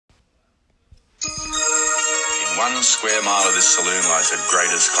1 square mile of this saloon lies the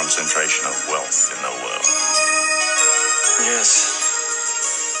greatest concentration of wealth in the world.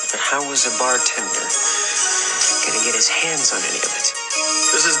 Yes. But how was a bartender gonna get his hands on any of it?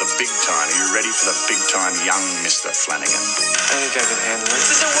 This is the big time. Are you ready for the big time, young Mr. Flanagan? I think I can handle it.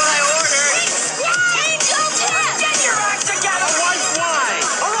 This isn't what I ordered! Get your act together! A white wine!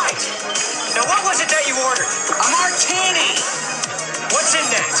 All right. Now, what was it that you ordered? A martini! What's in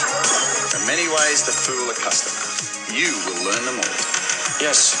that? There are many ways to fool a customer. You will learn them all.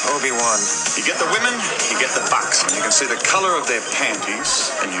 Yes, Obi-Wan. You get the women, you get the bucks. And you can see the color of their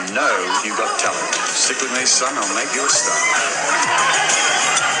panties, and you know you've got talent. Stick with me, son. I'll make you a star.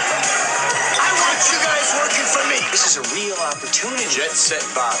 I want you guys working for me! This is a real opportunity. Jet set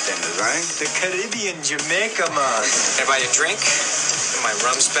bartenders, eh? The Caribbean Jamaica man. Can I buy you a drink? My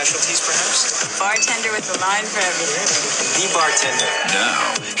rum specialties, perhaps? Bartender with a line for everything. The bartender.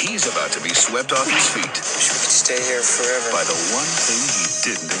 Now, he's about to be swept off his feet Wish we could stay here forever. by the one thing he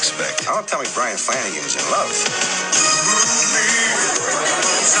didn't expect. Don't tell me Brian Flanagan's in love.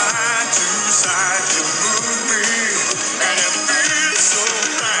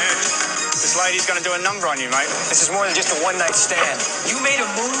 This lady's gonna do a number on you, mate. This is more than just a one-night stand. You made a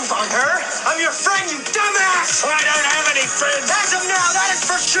move on her? I'm your friend, you dumbass! I don't have any friends! As of now, that is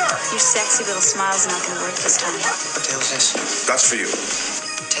for sure! Your sexy little smile's not gonna work this time. What the hell is this? That's for you.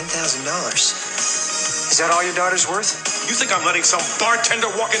 $10,000. Is that all your daughter's worth? You think I'm letting some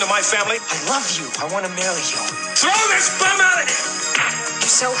bartender walk into my family? I love you. I want to marry you. Throw this bum out of here!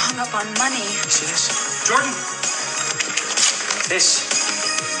 You're so hung up on money. See this? Jordan? This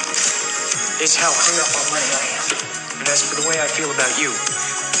is how hung up on money I am. And as for the way I feel about you,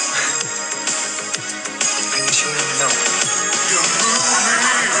 I guess you'll never know.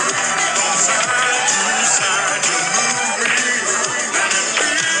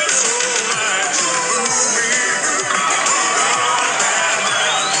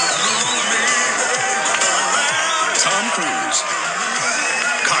 Tom Cruise.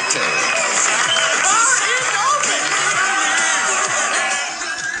 Cocktail.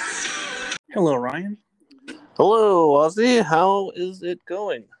 Hello, Ryan. Hello, Ozzy. How is it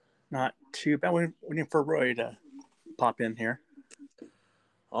going? Not too bad. We're waiting for Roy to pop in here.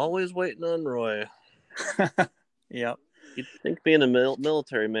 Always waiting on Roy. Yep. You'd think being a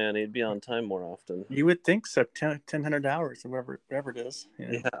military man, he'd be on time more often. You would think so. 1,000 hours, or whatever it is.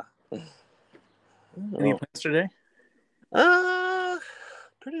 You know. Yeah. Any plans today?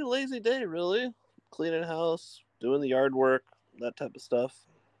 Pretty lazy day, really. Cleaning house, doing the yard work, that type of stuff.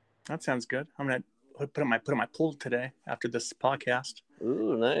 That sounds good. I'm gonna put on my pool today after this podcast.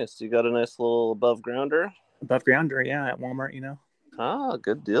 Ooh, nice. You got a nice little above grounder? Above grounder, yeah, at Walmart, you know. Ah,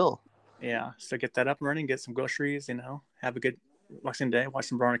 good deal. Yeah, so get that up and running, get some groceries, you know, have a good Boxing Day, watch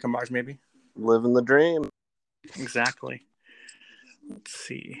some Veronica Mars maybe. Living the dream. Exactly. Let's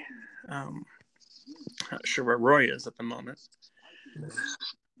see. Not sure where Roy is at the moment.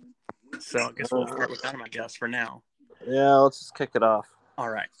 So I guess we'll start without him, I guess, for now. Yeah, let's just kick it off. All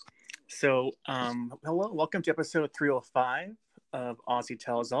right. So, hello, welcome to episode 305 of Ozzy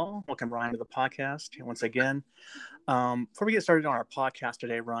Tells All. Welcome, Ryan, to the podcast once again. Before we get started on our podcast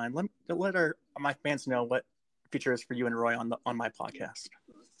today, Ryan, let my fans know what feature is for you and Roy on my podcast.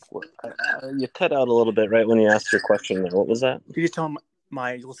 You cut out a little bit right when you asked your question there. What was that? Could you tell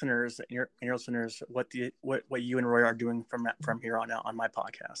my listeners and your listeners what you and Roy are doing from here on out on my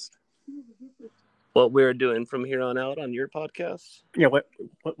podcast? What we're doing from here on out on your podcast? Yeah, what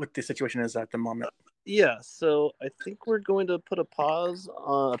the situation is at the moment. Yeah, so I think we're going to put a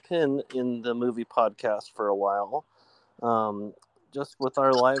pin in the movie podcast for a while. Just with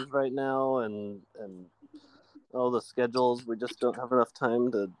our lives right now and all the schedules, we just don't have enough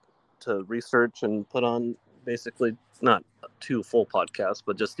time to research and put on basically not 2 full podcasts,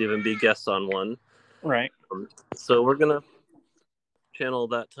 but just even be guests on one. Right. So we're going to channel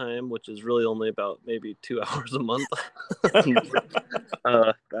that time, which is really only about maybe 2 hours a month,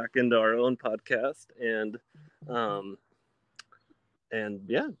 back into our own podcast. And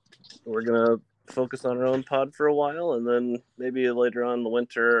yeah, we're going to focus on our own pod for a while. And then maybe later on in the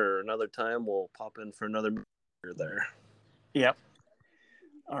winter or another time, we'll pop in for another there. Yep.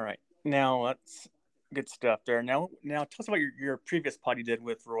 All right. Now that's good stuff there. Now tell us about your previous pod you did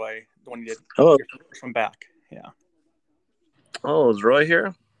with Roy, the one you did your first one back. Yeah. Oh, is Roy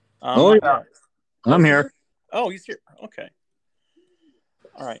here? Yeah. I'm here. Oh, he's here. Okay.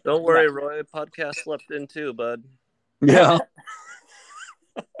 All right. Don't worry, Roy. Podcast slept in too, bud. Yeah.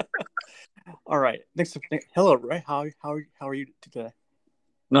 All right. Hello, Roy. How are you today?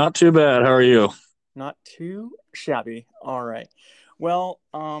 Not too bad. How are you? Not too shabby. All right. Well,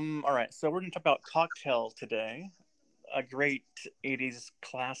 all right. So we're going to talk about Cocktail today, a great '80s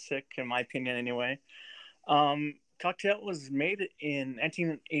classic, in my opinion, anyway. Cocktail was made in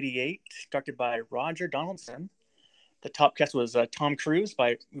 1988, directed by Roger Donaldson. The top cast was Tom Cruise,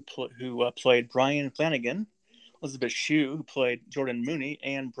 who played Brian Flanagan, Elizabeth Shue, who played Jordan Mooney,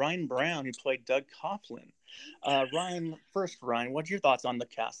 and Brian Brown, who played Doug Coughlin. Ryan, what's your thoughts on the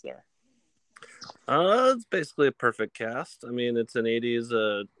cast there? It's basically a perfect cast. I mean, it's an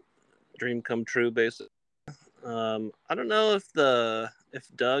 '80s dream come true, basically. I don't know if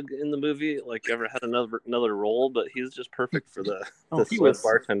Doug in the movie ever had another role, but he's just perfect for the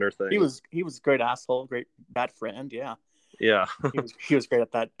bartender thing. He was a great asshole, great bad friend. Yeah. he was great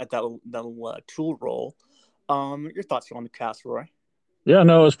at that little tool role. Your thoughts on the cast, Roy? Yeah,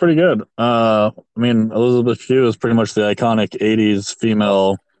 no, it was pretty good. I mean, Elizabeth Shue is pretty much the iconic '80s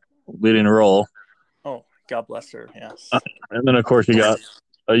female leading role. Oh, God bless her. Yes. And then, of course, you got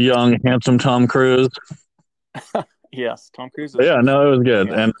a young, handsome Tom Cruise. Yes, Tom Cruise. It was good.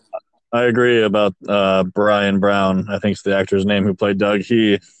 Yeah. And I agree about Brian Brown. I think it's the actor's name who played Doug.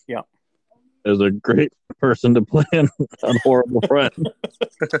 He is a great person to play a horrible friend.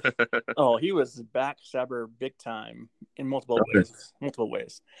 Oh, he was backstabber big time in multiple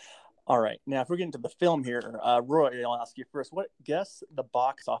ways. All right. Now, if we're getting to the film here, Roy, I'll ask you first. Guess the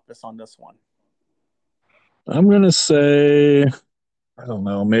box office on this one? I'm going to say, I don't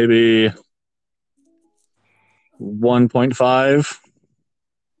know, maybe 1.5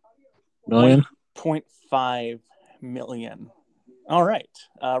 million. 1.5 million. All right.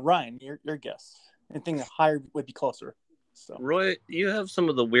 Ryan, your guess. Anything higher would be closer. So. Roy, you have some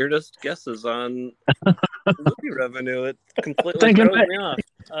of the weirdest guesses on movie revenue. It completely throws me off.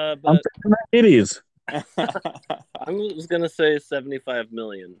 I'm thinking 80s. I was going to say 75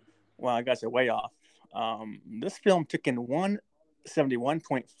 million. Well, I guys are way off. This film took in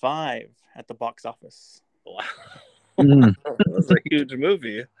 171.5 at the box office. Wow. That was a huge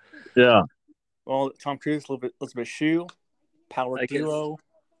movie. Yeah. Well, Tom Cruise, Elizabeth Shue, power duo.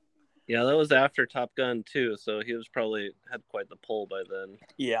 Yeah, that was after Top Gun too, so he was probably had quite the pull by then.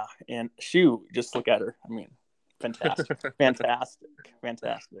 Yeah, and Shue, just look at her. I mean, fantastic.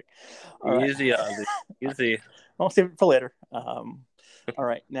 Easy, Ozzy. Easy. I'll save it for later. All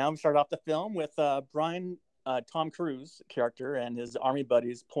right, now we start off the film with Tom Cruise character and his army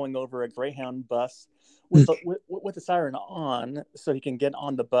buddies pulling over a Greyhound bus with the siren on, so he can get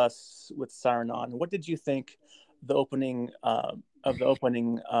on the bus with siren on. What did you think the opening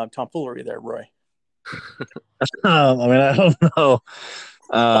tomfoolery there, Roy? I mean, I don't know.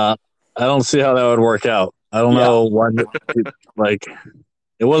 I don't see how that would work out. I don't know why.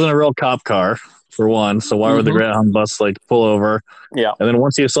 It wasn't a real cop car for one, so why would the Greyhound bus pull over? Yeah. And then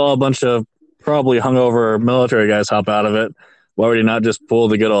once you saw a bunch of probably hungover military guys hop out of it, why would he not just pull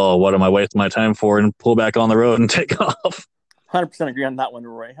the good old "what am I wasting my time for" and pull back on the road and take off? 100% agree on that one,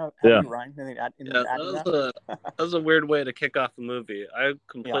 Roy. How you, Ryan? That was a weird way to kick off the movie. I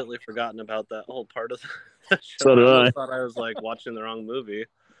completely forgotten about that whole part of the show. So did I. Thought I was watching the wrong movie.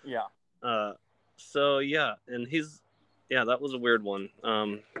 Yeah. And that was a weird one.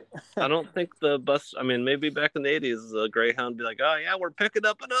 I don't think the bus. I mean, maybe back in the '80s, the Greyhound would be like, "Oh yeah, we're picking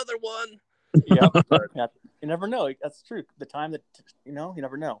up another one." Yeah, you never know. That's true. The time that you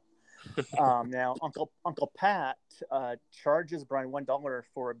never know. Now, Uncle Pat charges Brian $1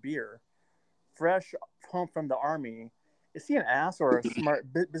 for a beer. Fresh home from the army, is he an ass or a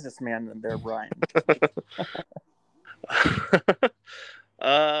smart businessman there, Brian?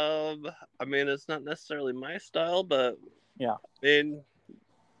 I mean, it's not necessarily my style, but yeah, I mean,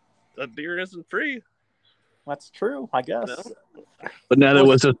 the beer isn't free. That's true, I guess. No? But now that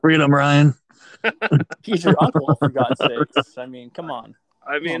was his freedom, Ryan. He's your uncle, for God's sakes. I mean, come on.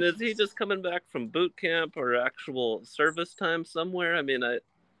 I mean, is he just coming back from boot camp or actual service time somewhere? I mean,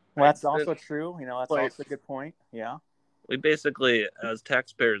 that's also true. That's also a good point. Yeah. We basically, as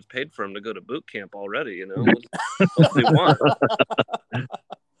taxpayers, paid for him to go to boot camp already. What do we want?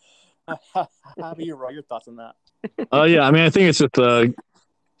 How about you, Roy? Your thoughts on that? Yeah, I mean, I think it's just a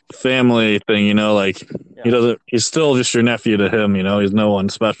family thing. He's still just your nephew to him. He's no one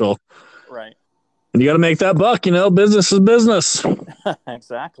special. Right. And you got to make that buck. Business is business.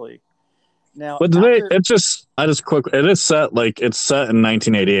 Exactly. Now, but it is set it's set in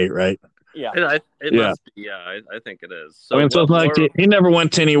 1988, right? Yeah. It must be. Yeah, I think it is. So it's not he never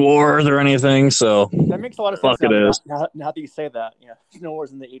went to any wars or anything. So that makes a lot of sense. Now that you say that, no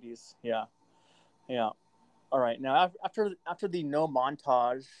wars in the 80s. Yeah. All right. Now after the no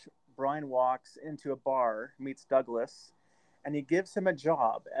montage, Brian walks into a bar, meets Douglas, and he gives him a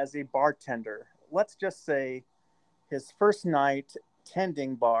job as a bartender. Let's just say his first night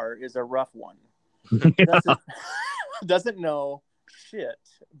tending bar is a rough one. Yeah. Doesn't know shit,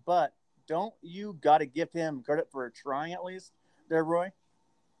 but don't you got to give him credit for trying at least there, Roy?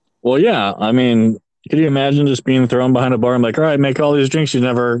 Well, yeah. I mean, could you imagine just being thrown behind a bar and like, all right, make all these drinks you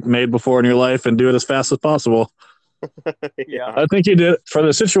never made before in your life and do it as fast as possible? Yeah. I think he did for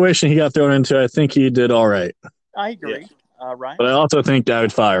the situation he got thrown into. I think he did all right, I agree. Ryan? but I also think I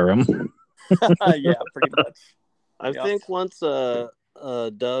would fire him. Yeah, pretty much. I think once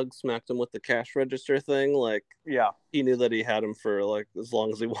Doug smacked him with the cash register thing, like Yeah. he knew that he had him for like as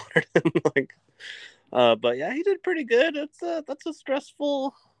long as he wanted him. Like, but yeah, he did pretty good. That's a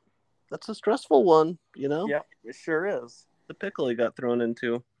stressful one, you know. Yeah, it sure is. The pickle he got thrown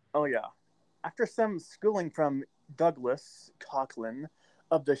into. Oh, yeah. After some schooling from Douglas Coughlin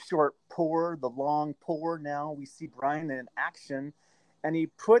of the short pour, the long pour, now we see Brian in action, and he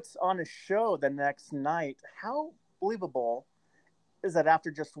puts on a show the next night. How believable is that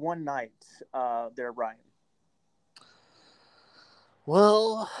after just one night there, Ryan?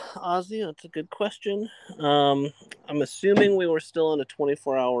 Well, Ozzy, that's a good question. I'm assuming we were still on a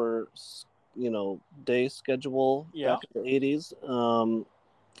 24-hour, day schedule back in the 80s.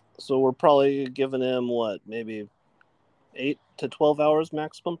 So we're probably giving him maybe 8 to 12 hours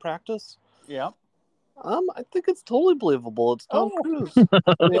maximum practice. Yeah. I think it's totally believable. It's Tom Cruise.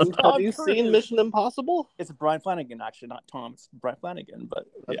 I mean, have you seen Mission Impossible? It's Brian Flanagan, actually, not Tom. It's Brian Flanagan, but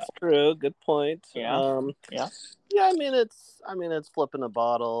that's true. Good point. Yeah. Yeah. I mean, it's flipping a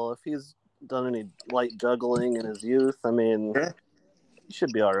bottle. If he's done any light juggling in his youth, I mean, he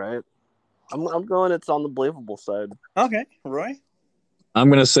should be all right. I'm going. It's on the believable side. Okay, Roy. I'm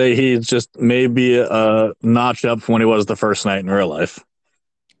gonna say he's just maybe a notch up from when he was the first night in real life.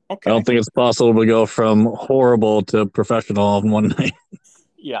 Okay. I don't think it's possible to go from horrible to professional in one night.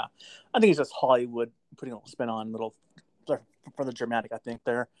 Yeah, I think it's just Hollywood putting a little spin on little for the dramatic. I think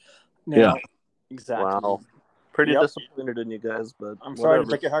there. Now, exactly. Wow. Pretty disappointed in you guys, but I'm sorry to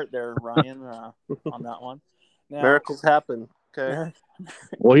break your heart there, Ryan, on that one. Now, miracles happen. Okay.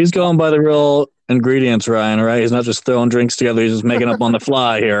 Well, he's going by the real ingredients, Ryan. Right? He's not just throwing drinks together. He's just making up on the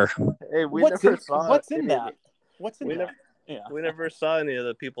fly here. Hey, what's in that? What's in that? We never saw any of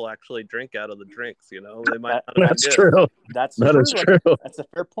the people actually drink out of the drinks. You know, they might. That's true. That is true. That's a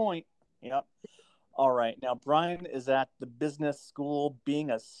fair point. Yep. All right. Now, Brian is at the business school being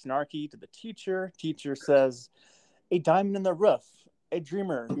a snarky to the teacher. Teacher says, "A diamond in the rough, a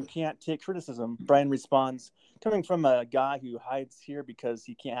dreamer who can't take criticism." Brian responds, "Coming from a guy who hides here because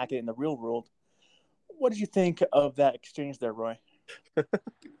he can't hack it in the real world." What did you think of that exchange there, Roy?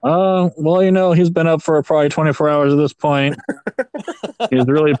 Well, he's been up for probably 24 hours at this point. He's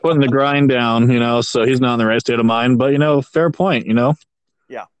really putting the grind down, so he's not in the right state of mind. But, fair point,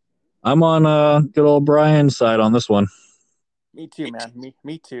 Yeah. I'm on good old Brian's side on this one. Me too, man.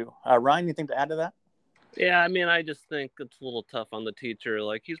 Me too. Ryan, anything to add to that? Yeah, I mean, I just think it's a little tough on the teacher.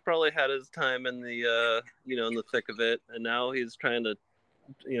 Like, he's probably had his time in the, in the thick of it, and now he's trying to,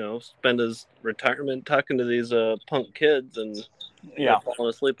 spend his retirement talking to these punk kids and falling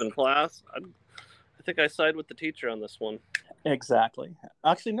asleep in class. I think I side with the teacher on this one. Exactly.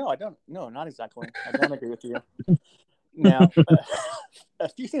 Actually, no, I don't. No, not exactly. I don't agree with you. Now, a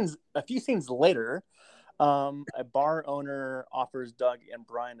few scenes later, a bar owner offers Doug and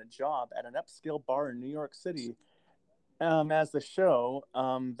Brian a job at an upscale bar in New York City. As the show,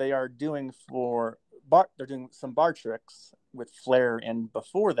 they are doing they're doing some bar tricks with flair, and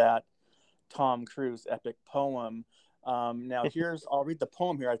before that, Tom Cruise epic poem. Now I'll read the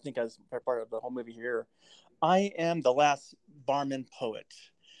poem here. I think as part of the whole movie here. I am the last barman poet.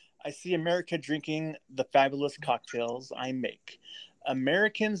 I see America drinking the fabulous cocktails I make.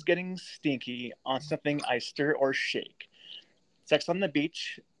 Americans getting stinky on something I stir or shake. Sex on the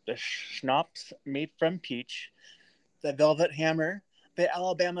beach, the schnapps made from peach, the velvet hammer, the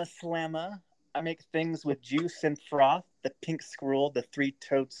Alabama slammer. I make things with juice and froth, the pink squirrel, the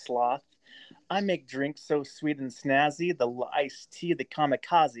three-toed sloth. I make drinks so sweet and snazzy, the iced tea, the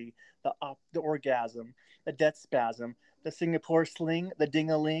kamikaze, the orgasm, the death spasm, the Singapore sling, the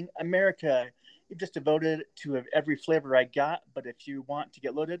ding-a-ling. America, you've just devoted to every flavor I got, but if you want to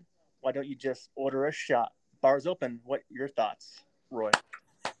get loaded, why don't you just order a shot? Bar's open. What your thoughts, Roy?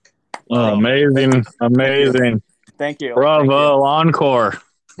 Oh, amazing. Thank you. Bravo, encore.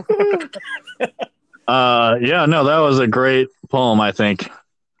 That was a great poem, I think.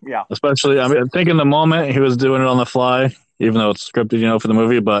 Yeah. Especially, I think in the moment he was doing it on the fly, even though it's scripted, for the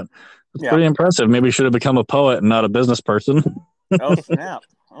movie, but it's pretty impressive. Maybe he should have become a poet and not a business person. Oh, snap.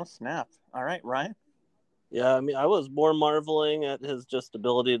 All right, Ryan? Yeah, I mean, I was more marveling at his just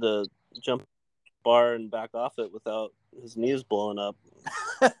ability to jump bar and back off it without his knees blowing up.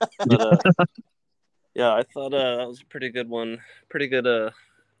 But yeah, I thought that was a pretty good one. Pretty good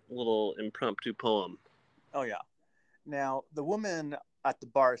little impromptu poem. Oh yeah. Now the woman at the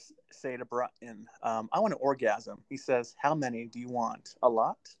bar say to Brian, "I want an orgasm." He says, "How many do you want? A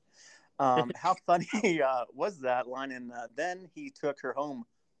lot." How funny was that line? And then he took her home.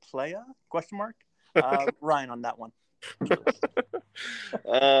 Playa? Question mark. Ryan on that one.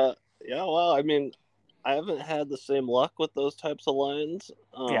 Yeah. Well, I mean, I haven't had the same luck with those types of lines.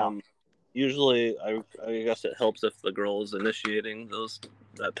 Usually, I guess it helps if the girl is initiating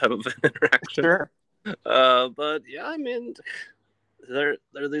that type of interaction. Sure. But yeah, I mean, they're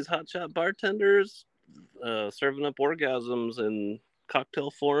these hotshot bartenders serving up orgasms in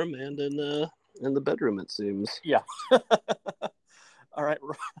cocktail form and in the bedroom, it seems. Yeah. All right,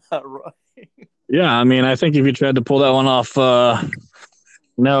 Roy. Yeah, I mean, I think if you tried to pull that one off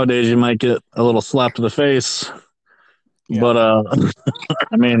nowadays, you might get a little slap to the face. Yeah. But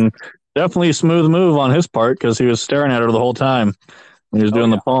I mean, definitely a smooth move on his part because he was staring at her the whole time when he was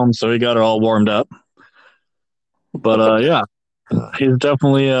doing the poem, so he got her all warmed up. But yeah, he's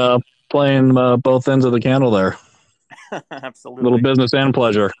definitely playing both ends of the candle there. Absolutely. Little business and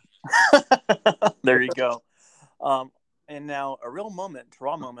pleasure. There you go. And now a raw moment,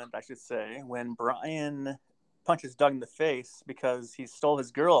 I should say, when Brian punches Doug in the face because he stole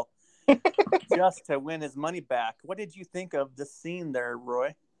his girl just to win his money back. What did you think of the scene there,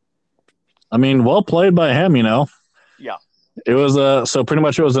 Roy? I mean, well played by him, you know. Yeah. It was so pretty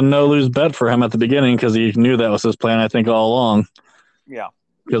much it was a no-lose bet for him at the beginning because he knew that was his plan, I think, all along. Yeah.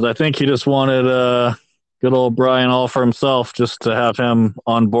 Because I think he just wanted good old Brian all for himself, just to have him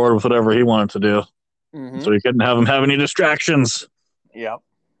on board with whatever he wanted to do. Mm-hmm. So he couldn't have him have any distractions. Yeah.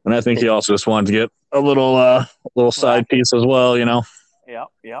 And I think he also just wanted to get a little side piece as well, you know. Yeah,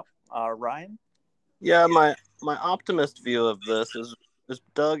 yeah. Ryan? Yeah, my optimist view of this is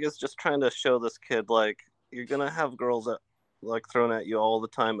Doug is just trying to show this kid, like, you're going to have girls that, like, thrown at you all the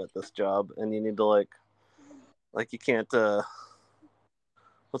time at this job, and you need to, like you can't,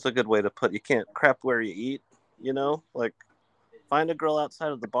 what's a good way to put, you can't crap where you eat, you know? Like, find a girl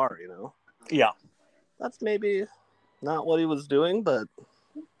outside of the bar, you know? Yeah. That's maybe not what he was doing, but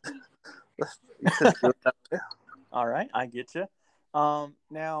all right, I get you.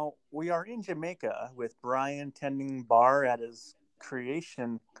 Now we are in Jamaica with Brian tending bar at his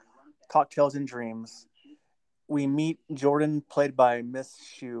creation, Cocktails and Dreams. We meet Jordan, played by Miss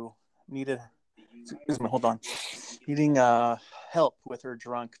Shu, needing help with her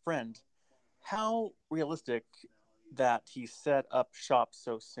drunk friend. How realistic that he set up shop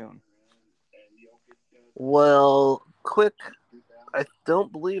so soon? Well, quick, I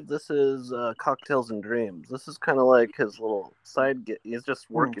don't believe this is Cocktails and Dreams. This is kind of like his little side gig. He's just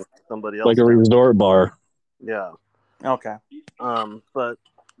working with somebody else. Like a resort bar. Yeah. Okay. But,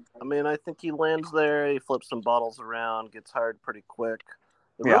 I mean, I think he lands there, he flips some bottles around, gets hired pretty quick.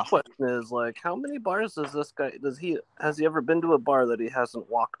 The real question is, like, how many bars does this guy, has he ever been to a bar that he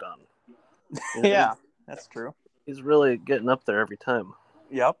hasn't walked on? You know? Yeah, that's true. He's really getting up there every time.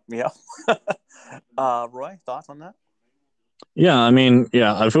 Yep. Roy, thoughts on that? Yeah, I mean,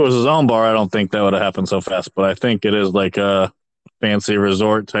 yeah, if it was his own bar, I don't think that would have happened so fast, but I think it is like a fancy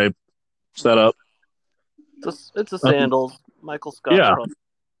resort type setup. It's a Sandals, Michael Scott. Yeah.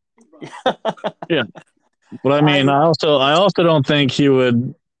 Yeah. But I mean, I also don't think he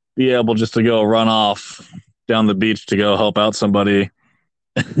would be able just to go run off down the beach to go help out somebody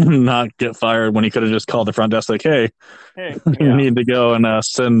and not get fired when he could have just called the front desk like, hey, you need to go and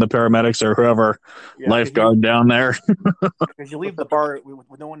send the paramedics or whoever, lifeguard down there. Because you leave the bar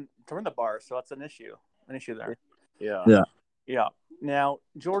with no one to run the bar, so that's an issue there. Yeah. Now,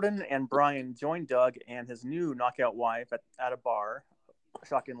 Jordan and Brian join Doug and his new knockout wife at a bar,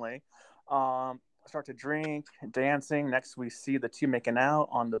 shockingly. Start to drink, dancing. Next, we see the two making out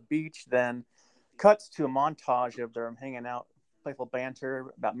on the beach. Then cuts to a montage of them hanging out, playful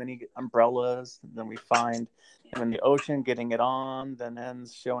banter about many umbrellas. Then we find them in the ocean getting it on. Then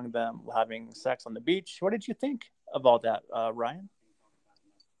ends showing them having sex on the beach. What did you think of all that, Ryan?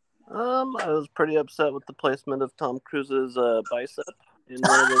 I was pretty upset with the placement of Tom Cruise's bicep in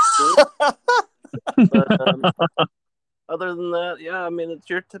one of those scenes. But other than that, yeah, I mean, it's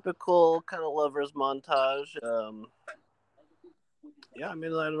your typical kind of lovers montage. Yeah, I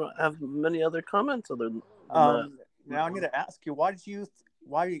mean, I don't have many other comments other than that. Now I'm going to ask you, why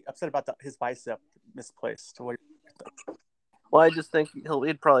are you upset about his bicep misplaced? Well, I just think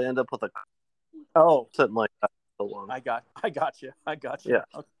he'd probably end up with something like that. So long. I got you. Yeah.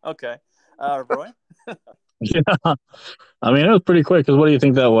 Okay. Roy? Yeah. I mean, it was pretty quick, because what do you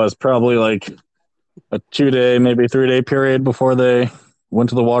think that was? Probably like a 2-day, maybe 3-day period before they went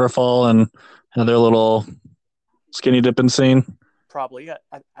to the waterfall and had their little skinny dipping scene. Probably at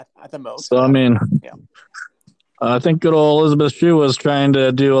the most. So, I mean, Yeah. I think good old Elizabeth Shue was trying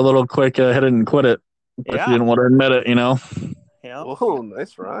to do a little quick hit it and quit it, but Yeah. she didn't want to admit it, Yeah. Whoa,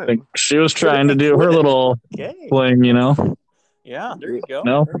 nice I rhyme. think she was trying to do Quit her it. little Okay. fling, Yeah, there you go.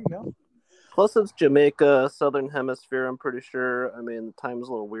 No? There you go. Plus, it's Jamaica, Southern Hemisphere. I'm pretty sure. I mean, the time's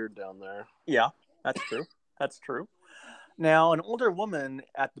a little weird down there. Yeah, that's true. That's true. Now, an older woman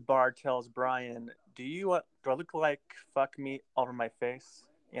at the bar tells Brian, do I look like fuck me all over my face?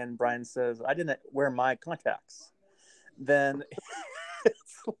 And Brian says, I didn't wear my contacts. Then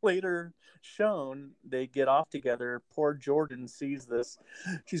it's later shown they get off together. Poor Jordan sees this.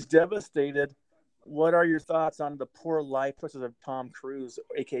 She's devastated. What are your thoughts on the poor life choices of Tom Cruise,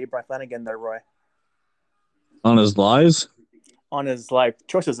 aka Brian Flanagan there, Roy? On his lies? On his life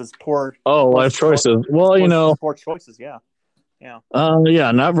choices, his poor life choices. Well, poor choices, yeah.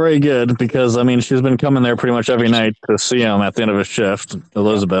 Yeah, not very good because I mean she's been coming there pretty much every night to see him at the end of his shift.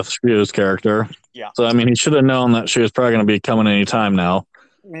 Elizabeth Shue's character. Yeah. So I mean he should have known that she was probably going to be coming any time now,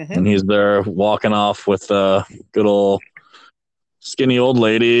 and he's there walking off with a good old skinny old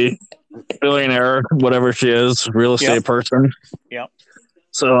lady, billionaire, whatever she is, real estate person. Yep.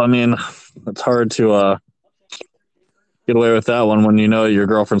 So I mean it's hard to get away with that one when you know your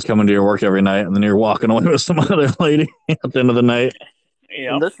girlfriend's coming to your work every night and then you're walking away with some other lady at the end of the night.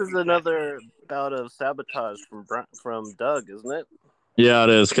 Yeah. And this is another bout of sabotage from Doug, isn't it? Yeah,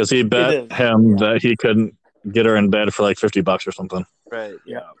 it is because he bet him that he couldn't get her in bed for like $50 or something. Right.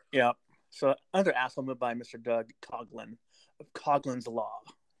 Yeah. So another asshole move by Mr. Doug Coughlin of Coughlin's Law.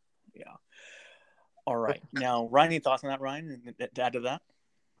 Yeah. All right. Now, Ryan, any thoughts on that, Ryan? To add to that?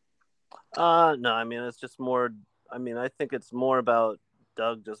 No, I mean it's just more. I mean, I think it's more about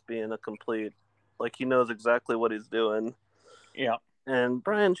Doug just being a complete, like he knows exactly what he's doing. Yeah. And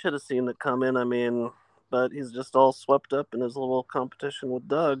Brian should have seen it coming. I mean, but he's just all swept up in his little competition with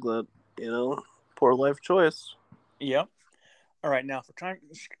Doug. That poor life choice. Yep. All right. Now, for time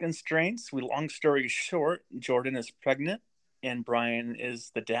constraints, long story short, Jordan is pregnant, and Brian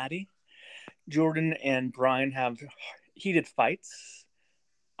is the daddy. Jordan and Brian have heated fights,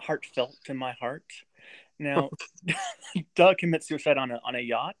 heartfelt in my heart. Now, Doug commits suicide on a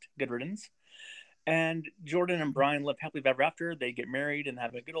yacht. Good riddance. And Jordan and Brian live happily ever after. They get married and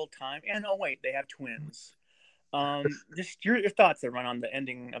have a good old time. And they have twins. Just your thoughts, everyone, on the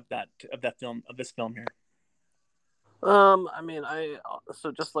ending of this film here. I mean,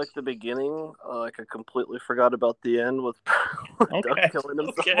 so just like the beginning, I completely forgot about the end with Doug killing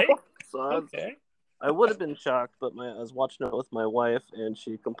himself. Okay. So I would have been shocked, but I was watching it with my wife, and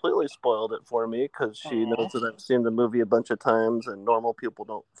she completely spoiled it for me because she knows that I've seen the movie a bunch of times, and normal people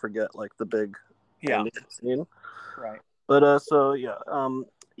don't forget like the big ending scene. Right. But I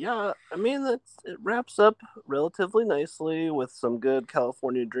mean it wraps up relatively nicely with some good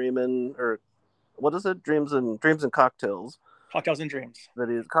California dreaming, or what is it? Dreams and cocktails. Cocktails and dreams.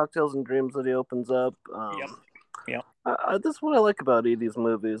 Cocktails and dreams that he opens up. Yep. That's what I like about Edie's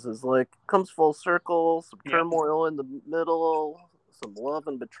movies is like comes full circle, some turmoil in the middle, some love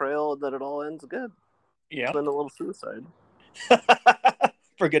and betrayal, and then it all ends good. Yeah. Then a little suicide.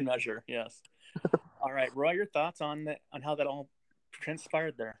 For good measure, yes. All right, Roy, your thoughts on how that all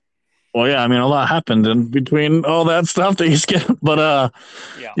transpired there? Well, yeah, I mean a lot happened in between all that stuff that you skipped, but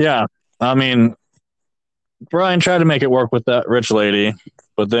yeah, I mean Brian tried to make it work with that rich lady,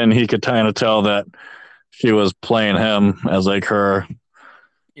 but then he could kind of tell that she was playing him as like her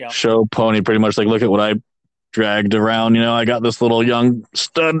show pony, pretty much like, look at what I dragged around. I got this little young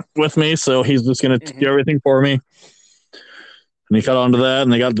stud with me, so he's just going to do everything for me. And he caught on to that,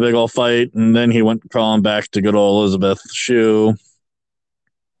 and they got the big old fight, and then he went crawling back to good old Elizabeth Shue.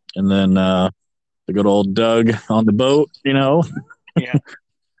 And then the good old Doug on the boat, Yeah.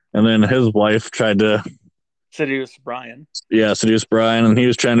 And then his wife tried to seduce Brian. Yeah, seduce Brian, and he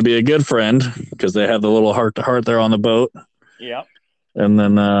was trying to be a good friend because they had the little heart-to-heart there on the boat. Yep. And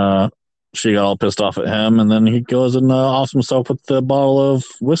then she got all pissed off at him, and then he goes and offs himself with the bottle of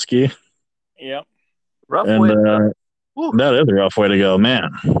whiskey. Yep. Rough way. That is a rough way to go,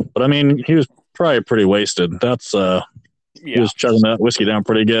 man. But I mean, he was probably pretty wasted. That's he was chugging that whiskey down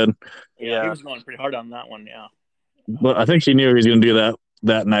pretty good. Yeah, he was going pretty hard on that one. Yeah. But I think he knew he was going to do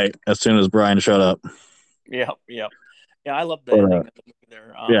that night as soon as Brian showed up. Yeah. I love the ending of the movie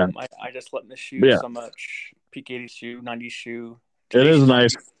there. I just love the shoe so much. Peak 80s shoe, 90s shoe. It is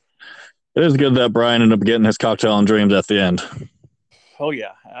nice. It is good that Brian ended up getting his cocktail and dreams at the end. Oh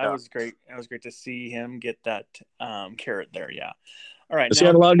yeah, that was great. It was great to see him get that carrot there. Yeah. All right. He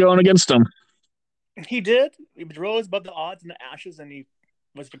had a lot going against him. He did. He rose above the odds and the ashes, and he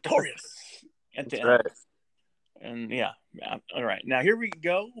was victorious at the That's end. right. And yeah. All right. Now here we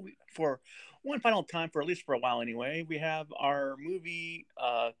go for one final time, for at least for a while anyway. We have our movie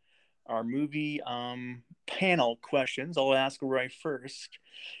panel questions. I'll ask Roy first.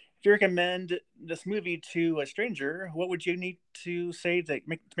 If you recommend this movie to a stranger, what would you need to say to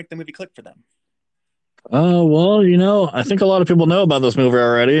make the movie click for them? Well, I think a lot of people know about this movie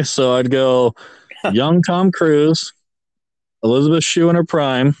already, so I'd go young Tom Cruise, Elizabeth Shue in her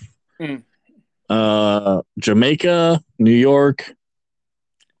prime, Jamaica, New York,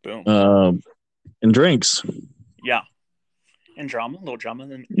 boom, and drinks. Yeah, and drama, a little drama.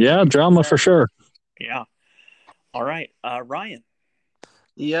 Yeah, drama for sure. Yeah. All right, Ryan.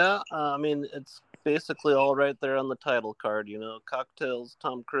 Yeah, I mean, it's basically all right there on the title card. Cocktails,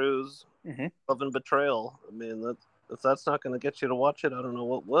 Tom Cruise, Love and Betrayal. I mean, if that's not going to get you to watch it, I don't know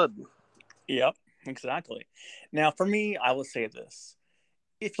what would. Yep, exactly. Now, for me, I will say this: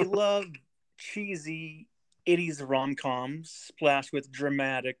 if you love cheesy 80s rom-coms splashed with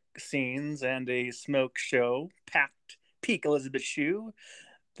dramatic scenes and a smoke show packed peak Elizabeth Shue,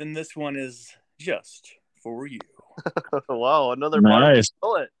 then this one is just for you. Wow, another nice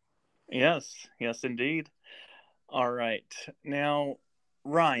bullet. Yes, indeed. All right. Now,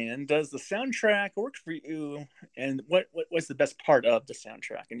 Ryan, does the soundtrack work for you? And what's the best part of the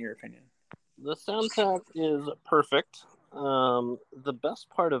soundtrack, in your opinion? The soundtrack is perfect. The best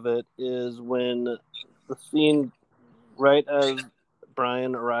part of it is when the scene right as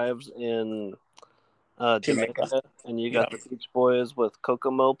Brian arrives in Jamaica, and you got the Beach Boys with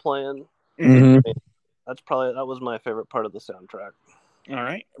Kokomo playing. That was my favorite part of the soundtrack. All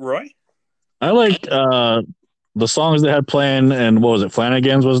right, Roy? I liked the songs they had playing, and what was it?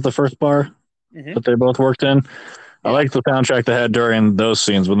 Flanagan's was the first bar that they both worked in. I liked the soundtrack they had during those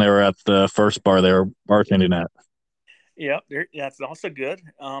scenes when they were at the first bar they were bartending at. Yeah, that's also good.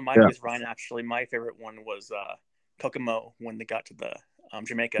 I was Ryan, actually. My favorite one was Kokomo when they got to the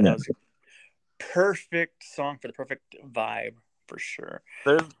Jamaica. That was a perfect song for the perfect vibe, for sure.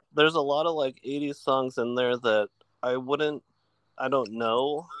 There's a lot of 80s songs in there that I don't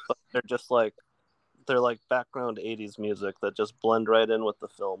know, but they're like background 80s music that just blend right in with the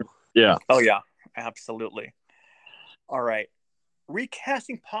film. Yeah. Oh yeah, absolutely. All right.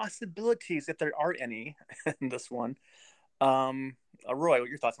 Recasting possibilities, if there are any, in this one. Roy, what are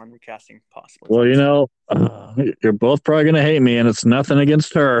your thoughts on recasting possibilities? Well, you're both probably going to hate me, and it's nothing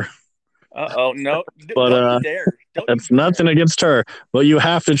against her. Uh-oh, no. But don't you dare. It's nothing against her. But you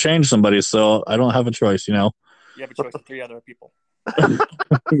have to change somebody, so I don't have a choice, You have a choice of 3 other people.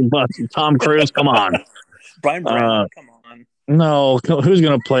 But Tom Cruise, come on. Brian Brown, come on. No, who's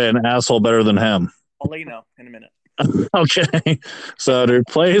going to play an asshole better than him? I'll let you know in a minute. Okay. So to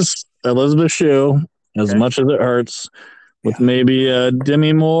replace Elizabeth Shue, as much as it hurts, with maybe a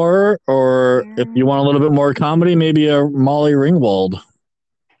Demi Moore, or if you want a little bit more comedy, maybe a Molly Ringwald.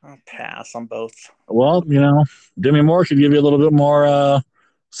 I'll pass on both. Well, Demi Moore could give you a little bit more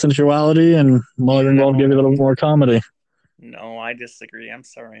sensuality, and Molly Ringwald give you a little bit more comedy. No, I disagree. I'm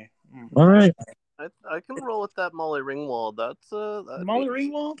sorry. All right. I can roll with that Molly Ringwald. Molly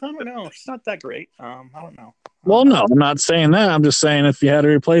Ringwald? I don't know. She's not that great. I don't know. Well, no, I'm not saying that. I'm just saying if you had to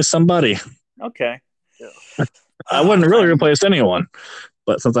replace somebody. Okay. Yeah. I wouldn't really replace anyone,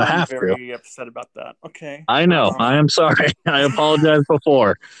 but since I have to. I'm very upset about that. Okay. I know. I am sorry. I apologize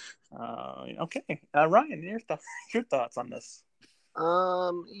before. Okay. Ryan, your thoughts on this?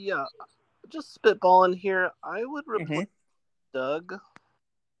 Yeah. Just spitballing here. I would replace Doug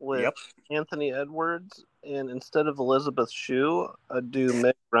with Anthony Edwards, and instead of Elizabeth Shue, I'd do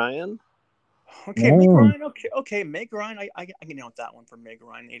Meg Ryan. Okay, Meg Ryan. Okay, Meg Ryan. I can nail that one for Meg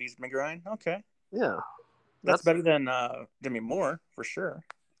Ryan. 80s Meg Ryan. Okay. Yeah. That's better than Demi Moore, for sure.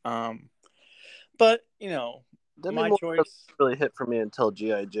 But, Demi my Moore choice doesn't really hit for me until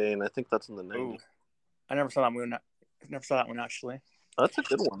G.I. Jane. I think that's in the 90s. Ooh. I never saw that one. Never saw that one, actually. That's a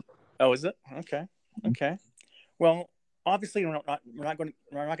good one. Oh, is it? Okay. Well, obviously, we're not going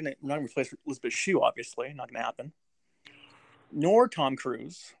to replace Elizabeth Shue. Obviously, not going to happen. Nor Tom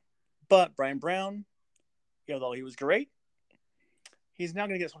Cruise, but Brian Brown, although he was great, he's now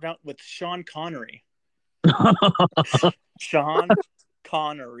going to get swapped out with Sean Connery. Sean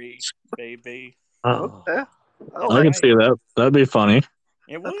Connery, baby. Okay. I can see that. That'd be funny.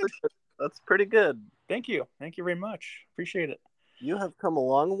 It would. That's pretty good. Thank you very much. Appreciate it. You have come a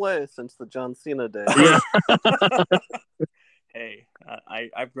long way since the John Cena days. Hey,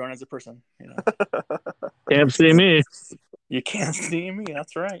 I've grown as a person. Can't see me. You can't see me.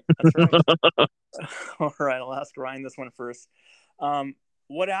 That's right. All right, I'll ask Ryan this one first.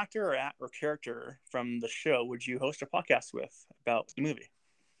 what actor or character from the show would you host a podcast with about the movie?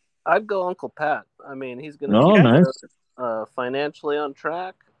 I'd go Uncle Pat. I mean, he's going to Oh, keep nice. us financially on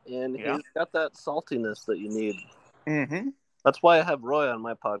track, and Yeah. he's got that saltiness that you need. Mm-hmm. That's why I have Roy on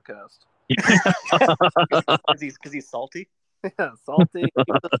my podcast. Because he's salty. Yeah, salty,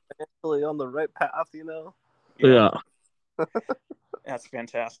 keeps us financially on the right path, you know? Yeah. That's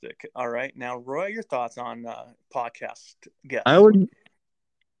fantastic. All right. Now, Roy, your thoughts on podcast guests? I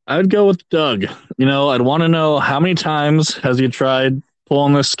would go with Doug. You know, I'd want to know how many times has he tried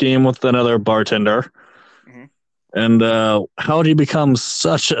pulling this scheme with another bartender, Mhm. and how did he become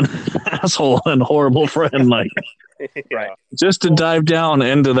such an asshole and horrible friend? Like, Right. just to dive down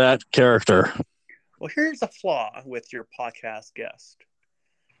into that character. Well, here's a flaw with your podcast guest.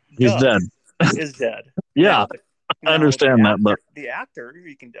 He's Doug dead. Is dead. Yeah, I understand that, but the actor,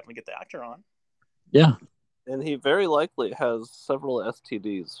 you can definitely get the actor on. yeah. And he very likely has several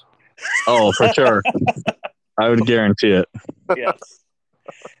STDs. Oh, for sure. I would guarantee it. Yes.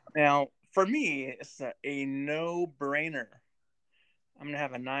 Now, for me, it's a no-brainer. I'm gonna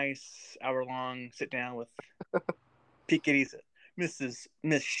have a nice hour-long sit-down with Pete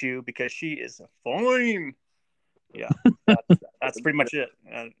Miss Shu, because she is fine. Yeah, that's pretty much it.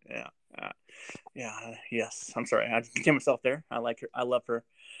 Yes. I'm sorry, I became myself there. I like her. I love her,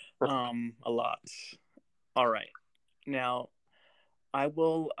 a lot. All right, now I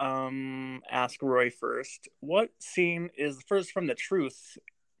will ask Roy first. What scene is the first from The Truth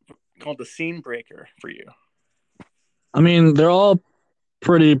called the scene breaker for you? I mean, they're all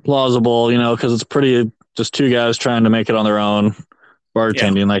pretty plausible, you know, because it's pretty just two guys trying to make it on their own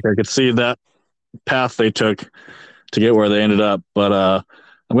bartending. Yeah. Like, I could see that path they took to get where they ended up. But I'm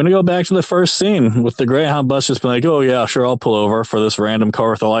going to go back to the first scene with the Greyhound bus just being like, oh, yeah, sure, I'll pull over for this random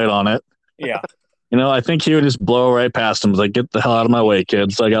car with a light on it. Yeah. You know, I think he would just blow right past him. He's like, get the hell out of my way,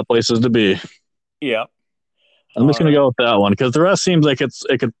 kids. I got places to be. Yeah. I'm just going to go with that one because the rest seems like it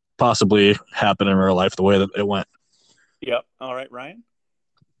could possibly happen in real life the way that it went. Yep. All right, Ryan?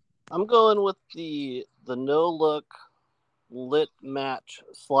 I'm going with the no-look lit match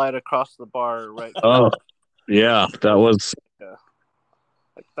slide across the bar right Oh, yeah, that was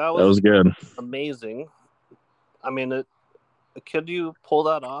that was good. Amazing. I mean, could you pull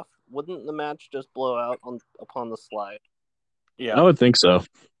that off? Wouldn't the match just blow out upon the slide? Yeah. I would think so.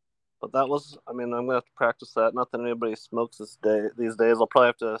 But that was, I mean, I'm going to have to practice that. Not that anybody smokes these days. I'll probably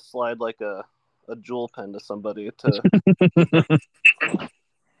have to slide like a jewel pen to somebody to.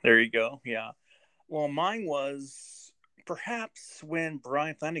 There you go. Yeah. Well, mine was perhaps when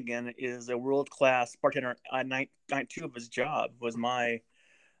Brian Flanagan is a world-class bartender at night 2 of his job was my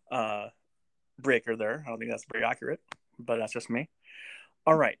breaker there. I don't think that's very accurate, but that's just me.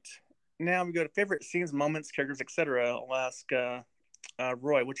 All right. Now we go to favorite scenes, moments, characters, etc. I'll ask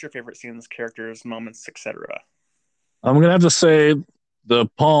Roy, what's your favorite scenes, characters, moments, etc.? I'm going to have to say the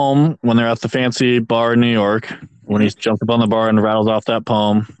poem when they're at the fancy bar in New York, when he jumps up on the bar and rattles off that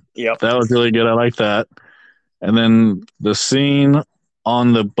poem. Yep. That was really good. I like that. And then the scene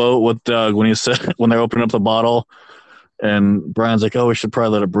on the boat with Doug when they're opening up the bottle and Brian's like, oh, we should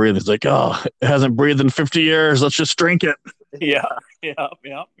probably let it breathe. He's like, oh, it hasn't breathed in 50 years. Let's just drink it. Yeah. I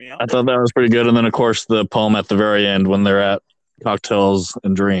thought that was pretty good. And then, of course, the poem at the very end when they're at Cocktails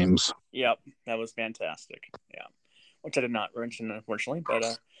and Dreams. Yep. That was fantastic. Yeah. Which I did not mention, unfortunately.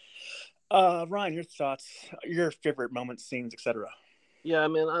 But Ryan, your thoughts, your favorite moments, scenes, etc. Yeah, I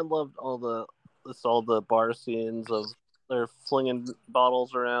mean, I loved all the bar scenes of they're flinging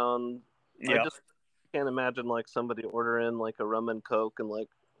bottles around. Yeah. I just can't imagine like somebody ordering like a rum and coke and like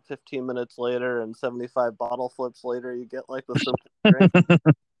 15 minutes later and 75 bottle flips later you get like the simple drink.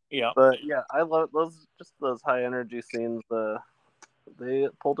 Yeah. But yeah, I love those high energy scenes. They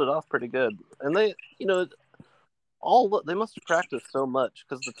pulled it off pretty good, and they, you know, they must have practiced so much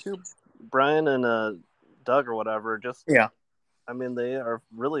because the two, Brian and Doug or whatever, just I mean, they are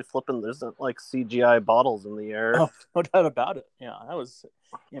really flipping. There's like CGI bottles in the air. Oh, no doubt about it. Yeah, that was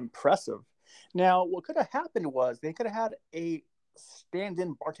impressive. Now, what could have happened was they could have had a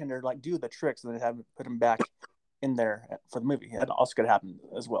stand-in bartender like do the tricks and then have put him back in there for the movie. That also could happen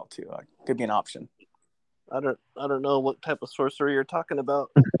as well too. Could be an option. I don't know what type of sorcery you're talking about.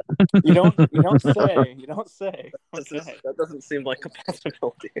 You don't say. You don't say. Okay. That doesn't seem like a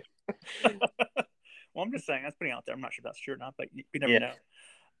possibility. Well, I'm just saying that's putting out there. I'm not sure if that's true or not, but you never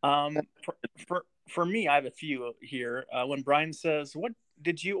know. For me, I have a few here. When Brian says, "What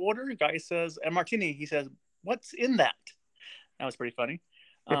did you order?" The guy says, "A martini." He says, "What's in that?" That was pretty funny.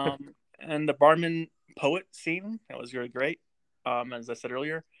 And the barman poet scene, that was really great. As I said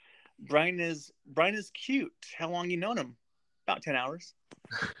earlier, Brian is cute. How long you known him? about 10 hours.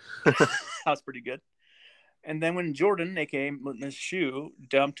 That was pretty good. And then when Jordan, aka Ms. Shu,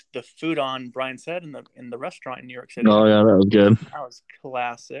 dumped the food on Brian's head in the restaurant in New York City. Oh yeah, that was good. That was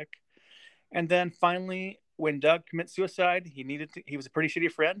classic. And then finally, when Doug commits suicide, he was a pretty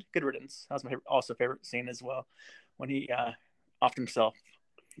shitty friend. Good riddance. That was my also favorite scene as well, when he offed himself.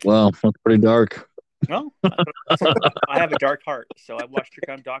 Wow, that's pretty dark. Well, I have a dark heart, so I watch true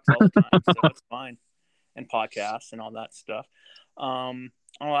crime docs all the time, so it's fine, and podcasts and all that stuff. I'll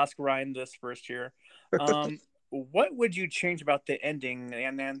ask Ryan this first here. What would you change about the ending?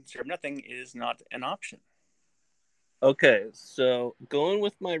 And the answer of nothing is not an option. Okay, so going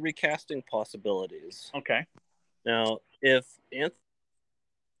with my recasting possibilities. Okay. Now, if Anthony,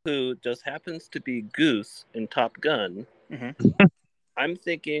 who just happens to be Goose in Top Gun, I'm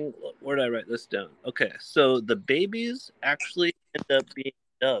thinking, where did I write this down? Okay, so the babies actually end up being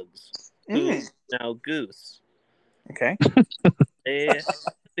Doug's, who's now Goose. Okay. They have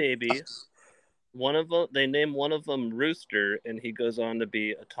a baby. One of them, they name one of them Rooster, and he goes on to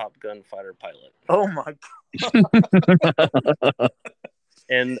be a Top Gun fighter pilot. Oh my God!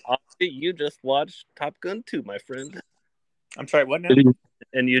 And you just watched Top Gun 2, my friend. I'm sorry, what now?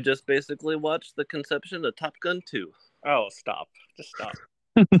 And you just basically watched the conception of Top Gun 2. Oh, stop! Just stop.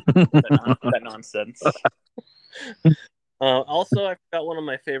 that nonsense. Also, I forgot one of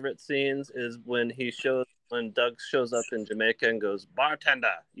my favorite scenes is when Doug shows up in Jamaica and goes,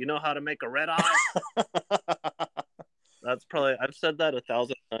 "Bartender, you know how to make a red eye?" That's probably, I've said that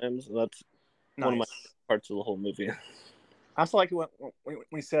 1,000 times. That's one of my parts of the whole movie. I also like it when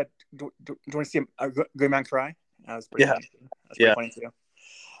he said, "Do you want to see a good man cry?" That was pretty funny. That's pretty funny too.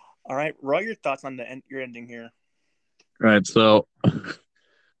 All right, Roy, your thoughts on your ending here? Right, so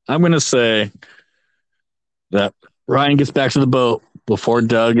I'm going to say that Ryan gets back to the boat before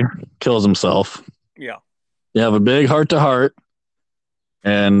Doug kills himself. Yeah. You have a big heart-to-heart,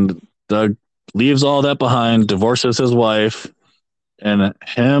 and Doug leaves all that behind, divorces his wife, and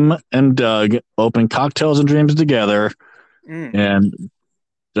him and Doug open Cocktails and Dreams together, and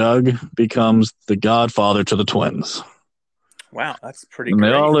Doug becomes the godfather to the twins. Wow, that's pretty and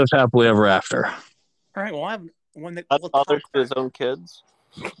great. They all live happily ever after. All right, well, I have one that father to his own kids?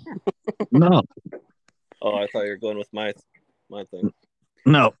 No. Oh, I thought you were going with my thing.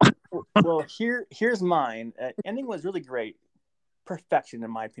 No. Well, here's mine. Ending was really great, perfection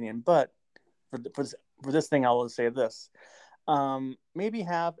in my opinion. But for this thing, I will say this: maybe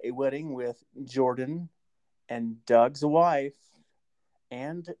have a wedding with Jordan and Doug's wife,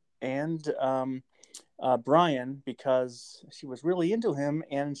 and Brian, because she was really into him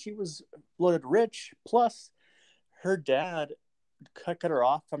and she was bloated rich. Plus, her dad cut her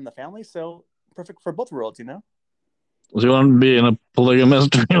off from the family, so perfect for both worlds, you know. Do you want to be in a polygamous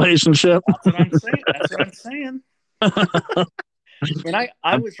relationship? That's what I'm saying. And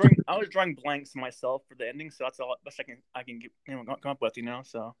I was drawing blanks myself for the ending, so that's all best I can come up with, you know.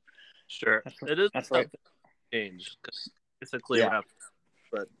 So sure, that's right. Change basically,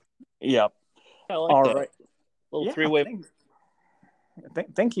 but yeah. I like all that. Right. Little three-way.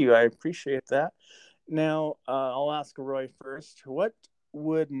 Thank you. I appreciate that. Now I'll ask Roy first. What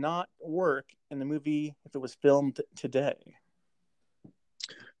would not work in the movie if it was filmed today?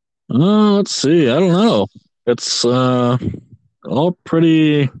 Let's see. I don't know. It's all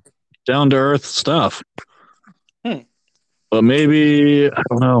pretty down to earth stuff. But maybe I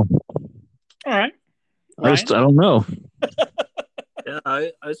don't know. All right. I don't know. Yeah,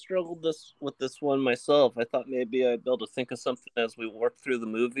 I struggled with this one myself. I thought maybe I'd be able to think of something as we work through the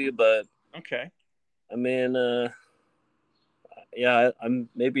movie, but okay. I mean, yeah,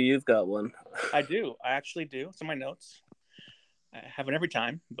 maybe you've got one. I do. I actually do. It's in my notes. I have it every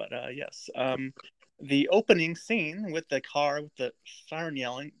time, but yes. The opening scene with the car with the siren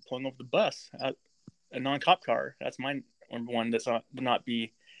yelling, pulling over the bus, a non-cop car. That's my number one. That's would not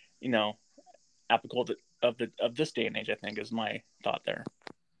be, applicable of this day and age. I think is my thought there.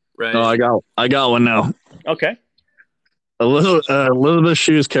 Right. Oh, I got one now. Okay. Elizabeth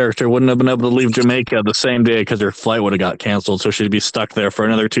Shue's character wouldn't have been able to leave Jamaica the same day because her flight would have got canceled, so she'd be stuck there for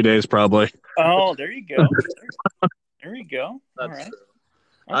another 2 days probably. Oh, there you go. There you go. That's all right.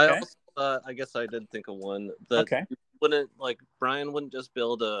 True. Okay. I guess I did think of one that Brian wouldn't just be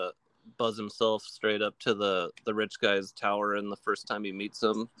able to buzz himself straight up to the rich guy's tower and the first time he meets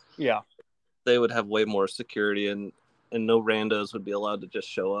him. Yeah. They would have way more security and no randos would be allowed to just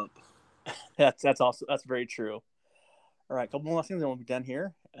show up. That's very true. All right, a couple more last things and we'll be done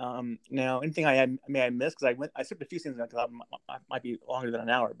here. Now, anything I missed because I skipped a few things that might be longer than an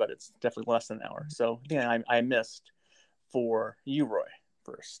hour, but it's definitely less than an hour. So, I missed for you, Roy,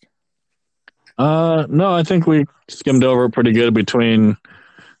 first. No, I think we skimmed over it pretty good between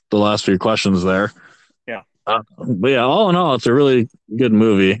the last few questions there. Yeah. But yeah, all in all, it's a really good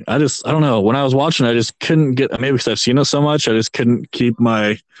movie. I don't know. When I was watching, I just couldn't get, maybe because I've seen it so much, I just couldn't keep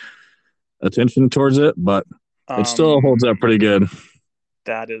my attention towards it, but it still holds up pretty good.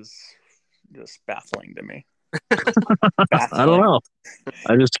 That is just baffling to me. I don't know.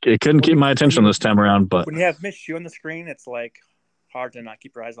 It couldn't keep my attention this time around. But when you have Miss Shu on the screen, it's like hard to not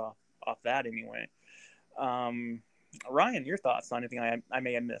keep your eyes off that anyway. Ryan, your thoughts on anything I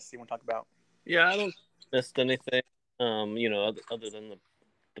may have missed you want to talk about? Yeah, I don't missed anything. Other than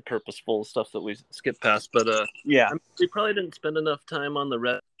the purposeful stuff that we skipped past, but yeah, we probably didn't spend enough time on the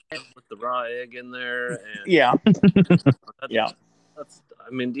red with the raw egg in there. And yeah, yeah. I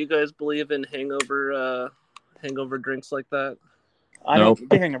mean, do you guys believe in hangover drinks like that? I don't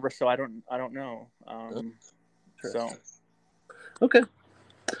get hangover, so I don't know. So okay,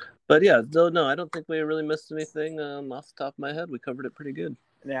 but yeah, no, I don't think we really missed anything off the top of my head. We covered it pretty good.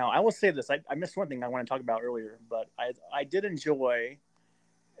 Now, I will say this: I missed one thing I want to talk about earlier, but I did enjoy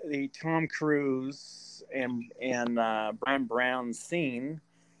the Tom Cruise and Brian Brown scene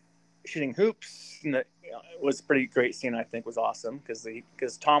shooting hoops. And it was a pretty great scene. I think was awesome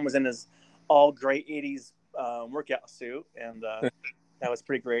because Tom was in his all great '80s workout suit, and that was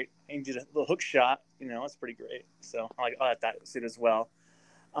pretty great. And he did a little hook shot. It's pretty great. So I like that suit as well.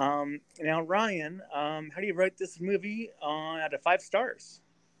 Now, Ryan, how do you rate this movie out of 5 stars?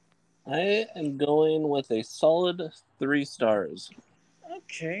 I am going with a solid 3 stars.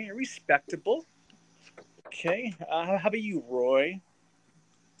 Okay, respectable. Okay, how about you, Roy?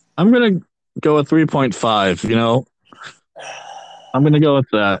 I'm gonna go with 3.5. I'm gonna go with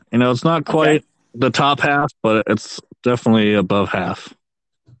that. It's not quite the top half, but it's definitely above half.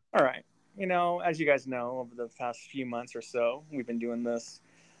 All right. As you guys know, over the past few months or so, we've been doing this.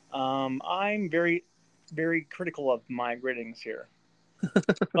 I'm very, very critical of my ratings here.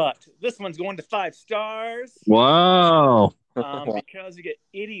 But this one's going to 5 stars. Wow. Because you get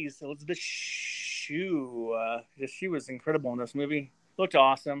Elizabeth Shue. She was incredible in this movie. Looked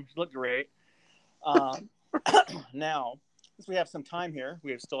awesome. She looked great. Now, since we have some time here,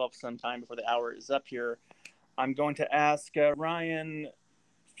 we still have some time before the hour is up here. I'm going to ask Ryan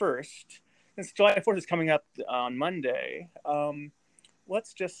first. Since July 4th is coming up on Monday,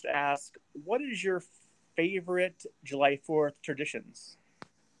 let's just ask, what is your favorite July 4th traditions?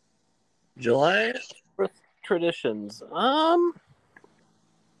 July 4th traditions.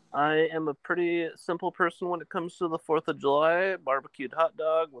 I am a pretty simple person when it comes to the 4th of July. Barbecued hot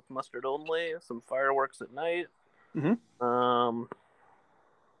dog with mustard only, some fireworks at night. Mm-hmm.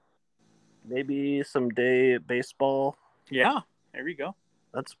 Maybe some day baseball. Yeah, there you go.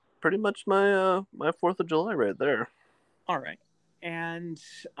 That's pretty much my 4th of July right there. All right. And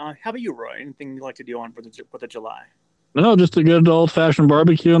how about you, Roy? Anything you'd like to do on 4th of July? No, just a good old-fashioned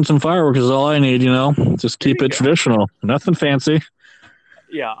barbecue and some fireworks is all I need, Just keep it traditional. Nothing fancy.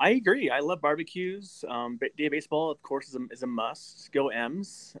 Yeah, I agree. I love barbecues. Day baseball, of course, is a must. Go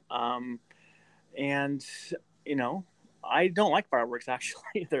M's. And, I don't like fireworks,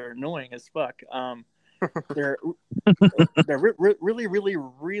 actually. They're annoying as fuck. They're really, really,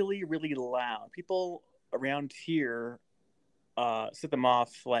 really, really loud. People around here set them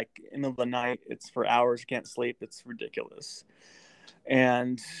off like in the middle of the night. It's for hours. You can't sleep. It's ridiculous.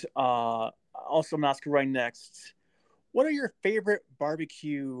 And also, I'm asking right next, what are your favorite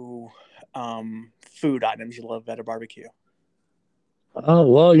barbecue food items you love at a barbecue? Oh,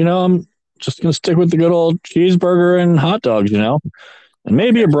 well, I'm just going to stick with the good old cheeseburger and hot dogs, and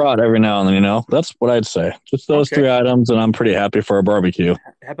maybe a brat every now and then, That's what I'd say. Just those 3 items, and I'm pretty happy for a barbecue.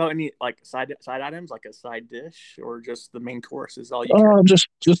 How about any like side items, like a side dish, or just the main course is all you care?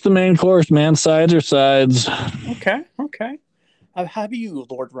 Just the main course, man. Sides are sides. Okay. How about you,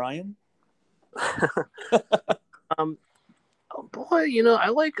 Lord Ryan? Oh boy, I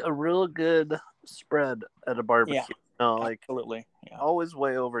like a real good spread at a barbecue. Yeah, absolutely. Yeah. Always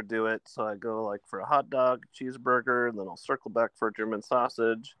way overdo it, so I go like for a hot dog, cheeseburger, and then I'll circle back for a German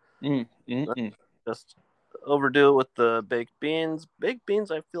sausage. Just overdo it with the baked beans. Baked beans,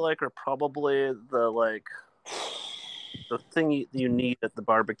 I feel like, are probably the thing you need at the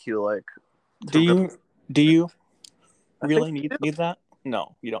barbecue. Like, do you really need that?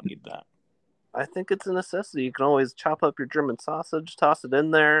 No, you don't need that. I think it's a necessity. You can always chop up your German sausage, toss it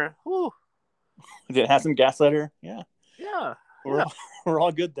in there. Woo. If it has some gaslighter, yeah. We're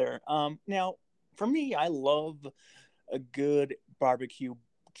all good there. Now, for me, I love a good barbecue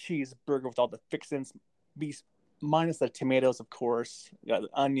cheeseburger with all the fixings, minus the tomatoes, of course. You got the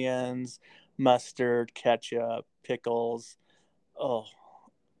onions, mustard, ketchup, pickles. Oh,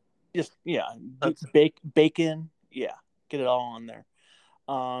 Just That's- bacon. Yeah, get it all on there.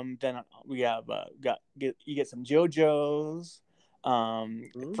 Then we have you get some JoJo's,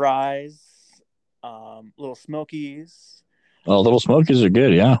 fries, little Smokies. Oh, Little Smokies are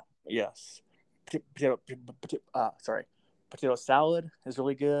good. Yeah. Yes, potato salad is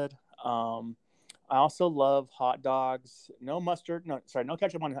really good. I also love hot dogs. No mustard. No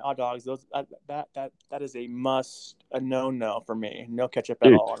ketchup on hot dogs. Those that is a no for me. No ketchup at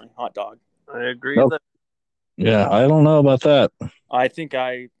Dude. all on a hot dog. I agree Nope. that Yeah, I don't know about that. I think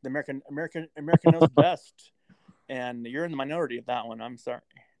the American knows best, and you're in the minority of that one. I'm sorry.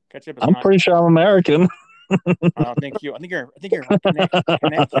 Ketchup is I'm not. pretty sure I'm American. I don't think you. I think you're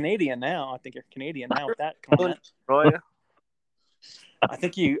Canadian now. I think you're Canadian now with that comment. Roy. I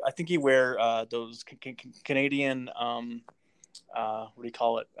think you wear those Canadian what do you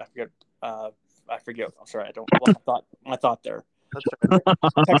call it? I forget. I'm sorry. I don't. I thought there. That's right.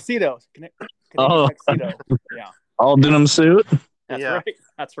 Tuxedos. Canadian Oh. tuxedo. Yeah. All denim suit. That's Yeah. right.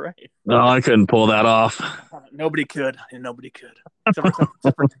 That's right. No, I couldn't pull that off. Nobody could. Except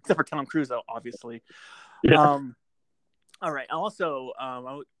for Tom Cruise, though, obviously. Yeah. All right. Also, I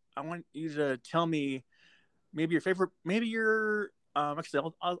want you to tell me maybe your favorite. Maybe your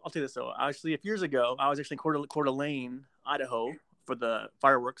actually, I'll tell you this though. Actually, a few years ago, I was actually in Coeur d'Alene, Idaho, for the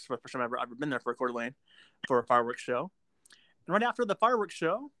fireworks for the first time I've ever been there for Coeur d'Alene for a fireworks show. And right after the fireworks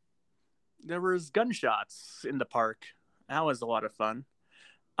show, there was gunshots in the park. That was a lot of fun.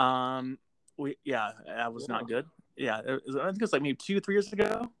 That was not good. Yeah, I think it was like maybe 2-3 years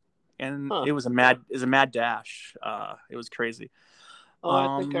ago, and it was a mad dash. It was crazy.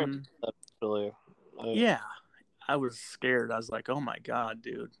 I think I remember that actually. Yeah, I was scared. I was like, "Oh my god,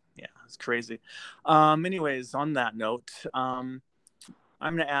 dude!" Yeah, it's crazy. Anyways, on that note, I'm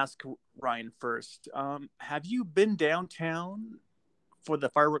gonna ask Ryan first. Have you been downtown for the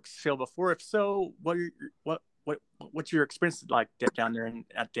fireworks show before? If so, what's your experience like down there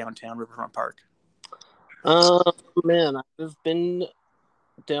at downtown Riverfront Park? Man, I've been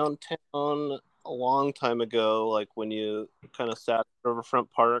downtown a long time ago, like when you kind of sat at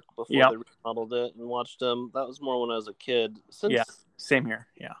Riverfront Park before they remodeled it and watched them. That was more when I was a kid. Since same here.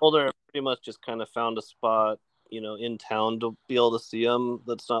 Yeah, older, I pretty much just kind of found a spot, in town to be able to see them.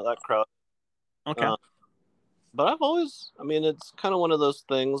 That's not that crowded. Okay. But it's kind of one of those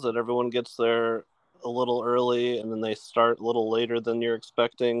things that everyone gets there a little early and then they start a little later than you're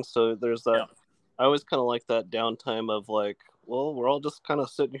expecting. So there's that. Yeah. I always kind of like that downtime of like, well, we're all just kind of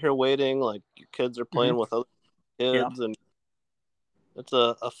sitting here waiting. Like your kids are playing with other kids, and it's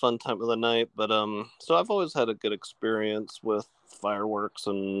a fun time of the night. But so I've always had a good experience with fireworks,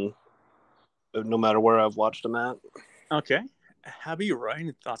 and no matter where I've watched them at. Okay, how about you,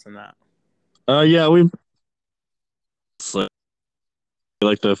 Ryan? Thoughts on that? Yeah,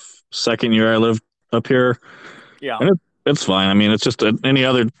 like the second year I lived up here. Yeah. And it's fine. I mean, it's just any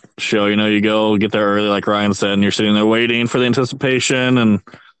other show, you go get there early, like Ryan said, and you're sitting there waiting for the anticipation, and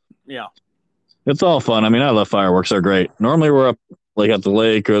it's all fun. I mean, I love fireworks. They're great. Normally we're up like at the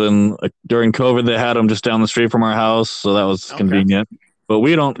lake, or then during COVID, they had them just down the street from our house. So that was convenient, but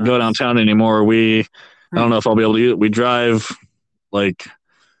we don't go downtown anymore. I don't know if I'll be able to use it. We drive like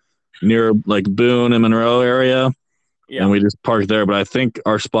near like Boone and Monroe area. Yeah. And we just parked there, but I think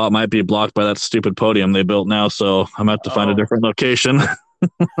our spot might be blocked by that stupid podium they built now, so I'm going to have to find a different location.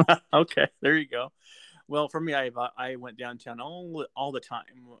 Okay, there you go. Well, for me, I went downtown all the time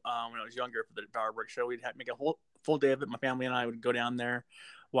when I was younger for the fireworks show. We'd make a whole full day of it. My family and I would go down there,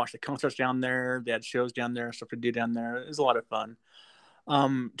 watch the concerts down there. They had shows down there, stuff to do down there. It was a lot of fun.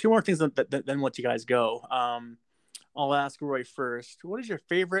 Two more things then let you guys go. I'll ask Roy first. What is your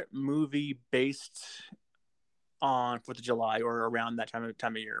favorite movie based on 4th of July or around that time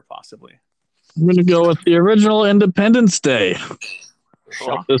of year, possibly? I'm going to go with the original Independence Day.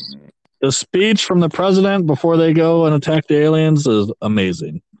 The speech from the president before they go and attack the aliens is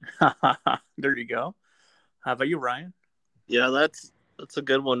amazing. There you go. How about you, Ryan? Yeah, that's a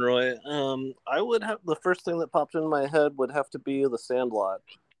good one, Roy. I would have the first thing that popped in my head would have to be The Sandlot.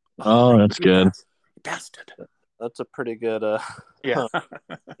 Oh, that's good. Bastard. That's a pretty good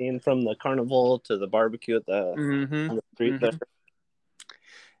scene, from the carnival to the barbecue at the, on the street there.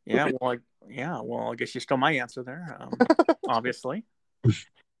 Yeah, well, I guess you stole my answer there, obviously.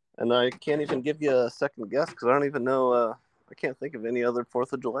 And I can't even give you a second guess because I don't even know. I can't think of any other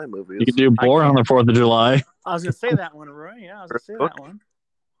 4th of July movies. You could do Born on the 4th of July. I was going to say that one, Roy. Yeah, I was going to say that one.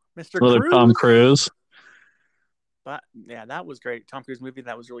 Mr. Cruise. Tom Cruise. But yeah, that was great. Tom Cruise movie.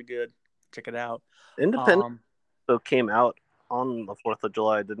 That was really good. Check it out. Independence came out on the 4th of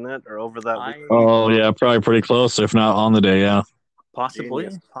July, didn't it? Or over that week? Oh, yeah, probably pretty close, if not on the day, yeah. Possibly.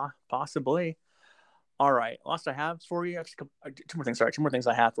 Genius. Possibly. All right. Last I have for you, actually, two more things. Sorry, two more things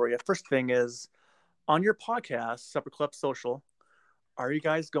I have for you. First thing is, on your podcast, Supper Club Social, are you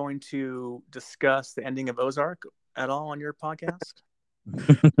guys going to discuss the ending of Ozark at all on your podcast?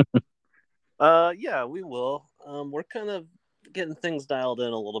 Yeah, we will. We're kind of getting things dialed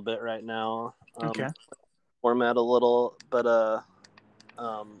in a little bit right now. Okay. Format a little, but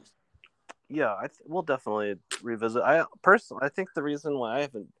yeah, we'll definitely revisit. I think the reason why I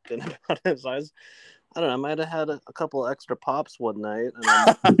haven't been about it is I don't know, I might have had a couple extra pops one night, and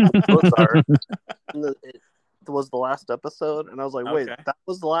it was the last episode, and I was like, wait, that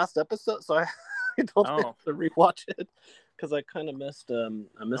was the last episode? So I don't have to rewatch it because I kind of missed a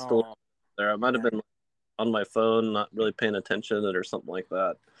little there. I might have been on my phone, not really paying attention or something like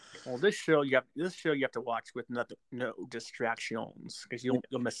that. Well, this show you have to watch with no distractions because you'll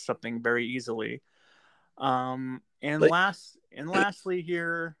miss something very easily. Lastly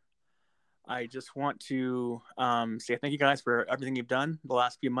here, I just want to say thank you guys for everything you've done the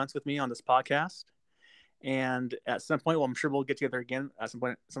last few months with me on this podcast. And at some point, I'm sure we'll get together again at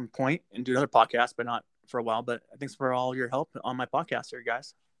some point and do another podcast, but not for a while. But thanks for all your help on my podcast here,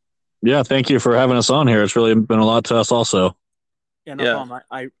 guys. Yeah, thank you for having us on here. It's really been a lot to us also. Yeah, no problem.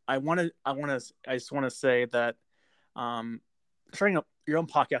 I just want to say that starting up your own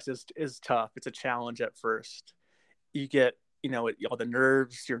podcast is tough. It's a challenge at first. You get, all the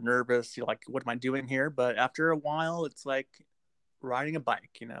nerves, you're nervous. You're like, what am I doing here? But after a while, it's like riding a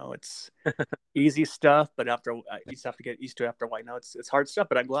bike. It's easy stuff, but after you just have to get used to it after a while. It's hard stuff,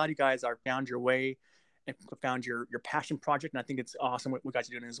 but I'm glad you guys found your way and found your passion project. And I think it's awesome what you guys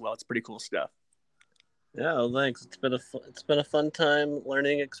are doing as well. It's pretty cool stuff. Yeah, well, thanks. It's been a fun time,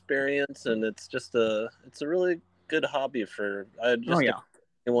 learning experience, and it's a really good hobby for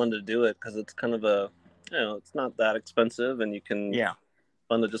anyone to do it because it's kind of it's not that expensive, and you can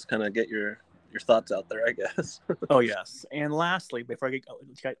fun to just kind of get your thoughts out there, I guess. Oh yes, and lastly, before I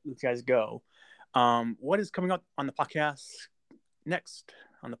let you guys go, what is coming up on the podcast next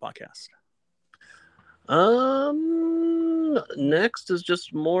on the podcast? Next is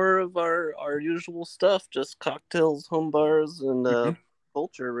just more of our usual stuff, just cocktails, home bars, and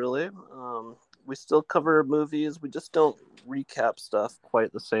culture, really. We still cover movies. We just don't recap stuff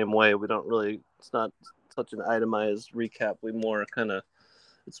quite the same way. We don't really, it's not such an itemized recap.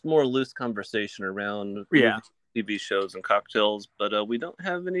 It's more loose conversation around TV shows and cocktails, but we don't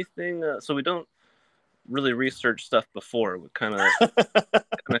have anything, so we don't really research stuff before. We kind of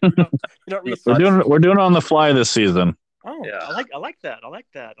we're doing it on the fly this season. Oh, yeah. I like that. I like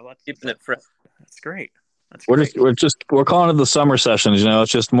keeping it fresh. That's great. We're calling it the summer sessions.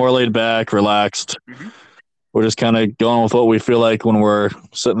 It's just more laid back, relaxed. Mm-hmm. We're just kind of going with what we feel like when we're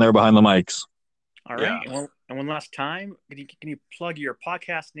sitting there behind the mics. All right. Yeah. And one last time, can you plug your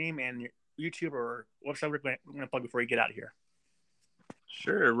podcast name and your YouTube or website we're going to plug before you get out of here?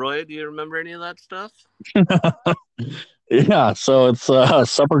 Sure. Roy, do you remember any of that stuff? Yeah. So it's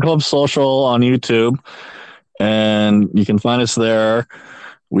Supper Club Social on YouTube, and you can find us there.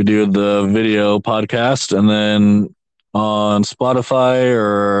 We do the video podcast, and then on Spotify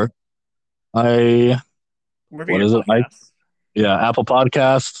or Apple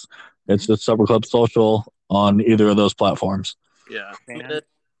Podcasts. It's just Supper Club Social on either of those platforms. Yeah, it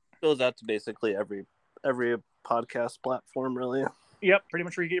goes out to basically every podcast platform, really. Yep, pretty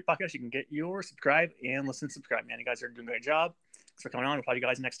much where you get your podcast, you can get yours, subscribe, and listen and subscribe. Man, you guys are doing a great job. Thanks for coming on. We'll talk to you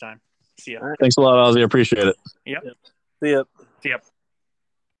guys next time. See ya. Thanks a lot, Ozzy. I appreciate it. Yep. See ya. See ya.